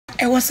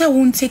I was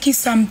won't take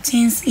some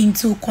things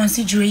into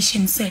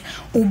consideration. Say,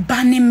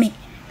 obane me,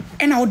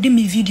 and I'll do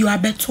me video a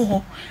bet to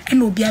her,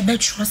 and will be a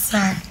bet trust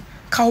her.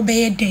 Cow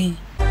be a day.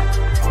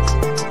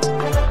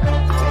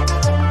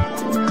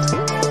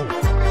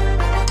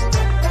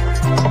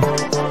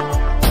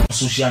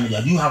 Social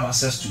media, do you have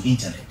access to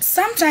internet?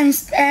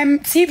 Sometimes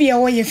TV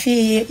or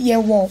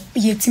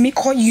ye to me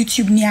call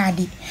YouTube near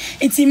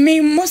it's me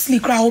mostly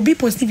crowd be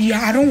post video.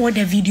 I don't want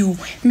the video,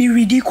 me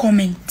read the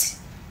comment.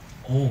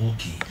 Oh,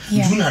 okay.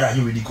 Yeah. Do you know that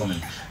you read the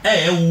comment?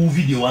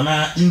 Video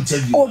and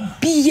interview.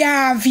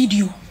 Obia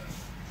video.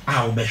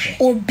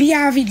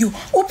 Obia video.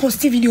 O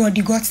post video on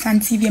the Godson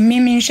TV.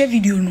 Me share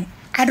video no.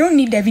 I don't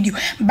need the video.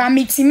 But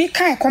me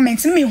can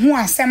comment me who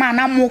are sema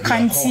na mo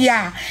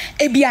kantia.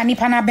 Ebi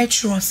anipa na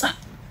betrosa.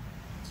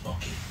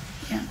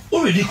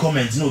 Already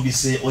comment no be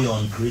say oh you're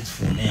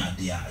ungrateful na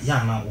dia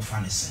ya na wo fa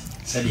ne sen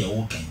say dey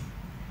okay.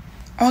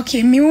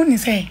 Okay, me won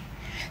say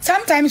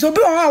sometimes obi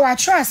o wa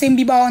try asem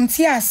bi ba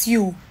onti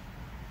asio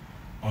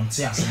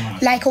onti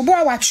asem like obi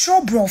o wa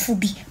tro brofo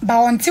bi ba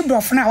onti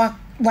brofo na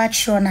wa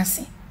tro na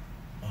se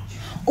okay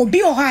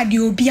obi o ha de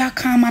obi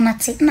aka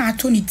manate na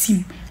ato ne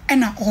team e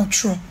na o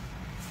tro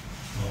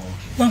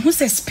when who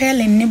say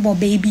spelling ne bo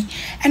baby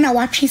and I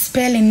watch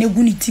spelling ne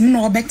gu ni team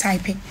no be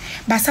type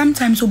but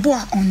sometimes obo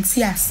a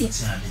onti ase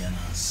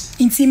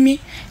inti me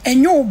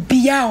enyo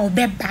obia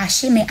obe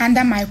bashe me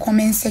under my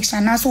comment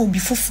section na so obi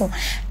fofo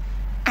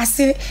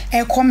ase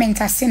a comment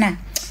ase na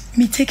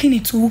me taking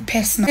it too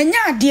personal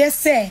enya ade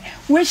say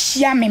we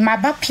share me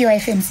maba pure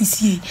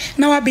FMCC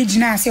na wa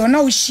begina ase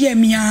ona wo share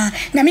me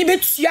na me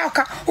betua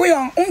aka wo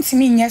yon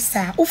untimi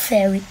nyesa wo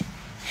fairy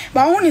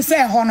ba woni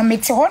say ho no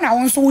mete ho na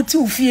won so wuti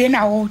ufie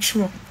na wo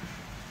tro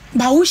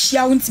ba wo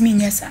shia untimi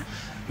nyesa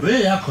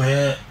we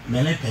yakoye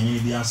mene panyin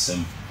bi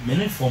asem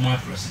mene former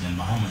president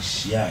Muhammad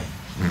Shia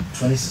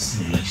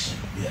 2016 election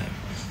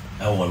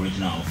our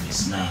original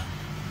office now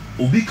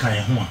obi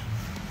kan ho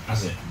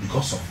as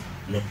because of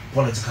the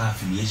political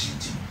affiliation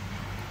team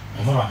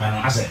on va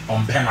pas as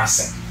on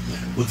penase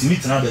otimi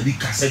tena ba bi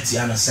cassette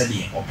ya na said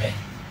ye open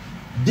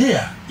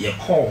there ye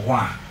call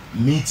ho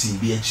meeting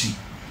bi achi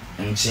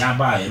nchia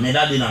ba ye me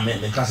that na me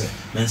cassette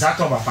men sa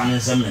to papa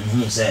nsem na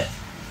hu say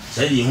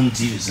said ye home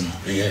TV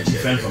no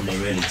different from the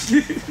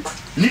reality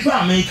nipa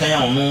America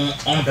ya ono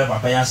on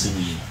papa ya se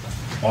wi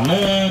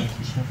ono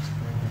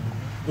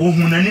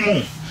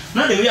ohunanimo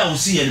na de we a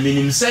wosi ye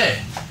menim say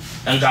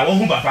enga wo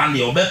hu papa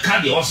de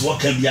obeka de oso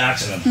ka bia a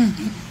kire no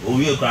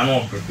owie kra na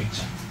o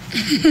picture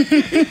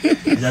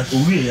that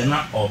owie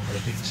na o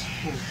picture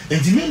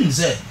and the meaning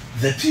say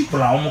the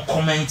people are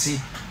commenting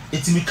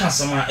etimi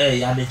kasama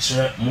ya de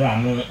kire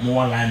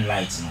mo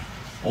limelight no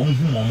hu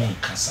mo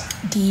nkasa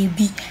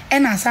debi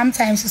and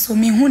sometimes so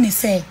me hu ni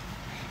say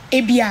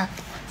ebia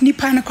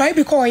nipa na cry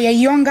because you're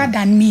younger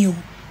than me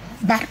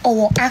but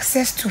our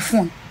access to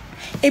phone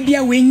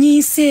ebia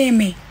wenyi say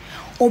me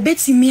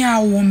obeti me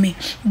awo me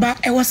but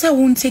I was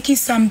won't take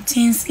some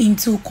things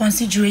into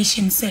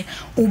consideration say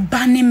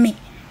obane me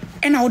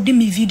and I would do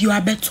me video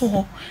abeto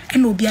ho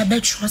and obi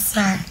abetro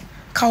sa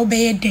ka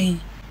obeye den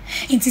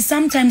inti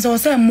sometimes I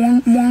was say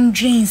mon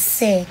dream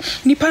say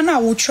nipa na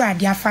wo try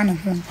dia fa ne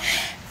ho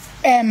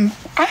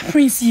I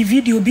print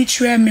video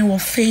betray me on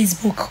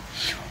Facebook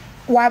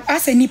wa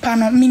as a nipa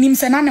no minim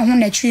say na ne ho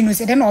na twi no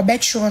say then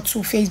obetro to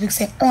Facebook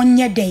say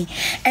onye day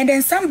and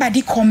then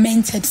somebody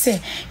commented say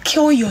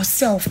kill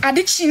yourself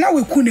adichi na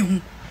we ku ne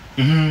ho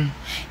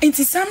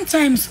inti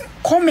sometimes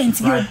comment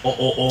right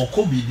or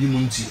ko bi mu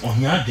nti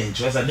ohia den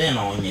choice den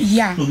na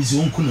onye no bi se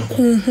onku ne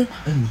ho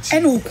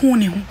and oku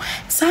ne ho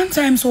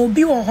sometimes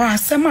obi wo ho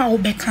asem a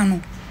obeka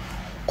no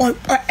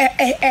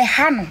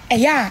ha no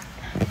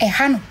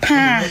ha no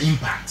pa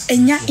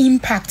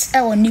impact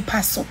e won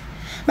nipa so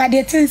but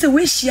the things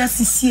we share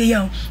sisie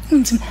ya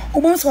untim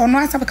obonso ono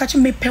asaba ka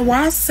me pe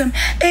wasem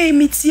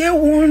metie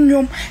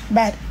wonwom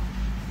but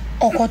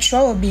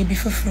okocho baby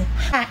foforo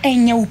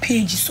enye wo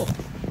page so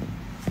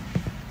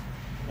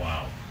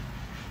wow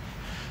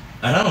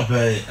and I don't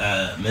pay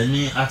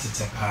many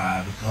artists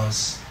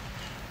because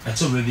I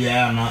told baby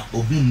na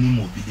obi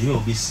nim obi dey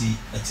obi si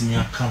atimi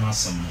aka na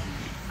asem no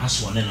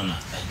aso ne no na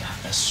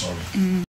sorry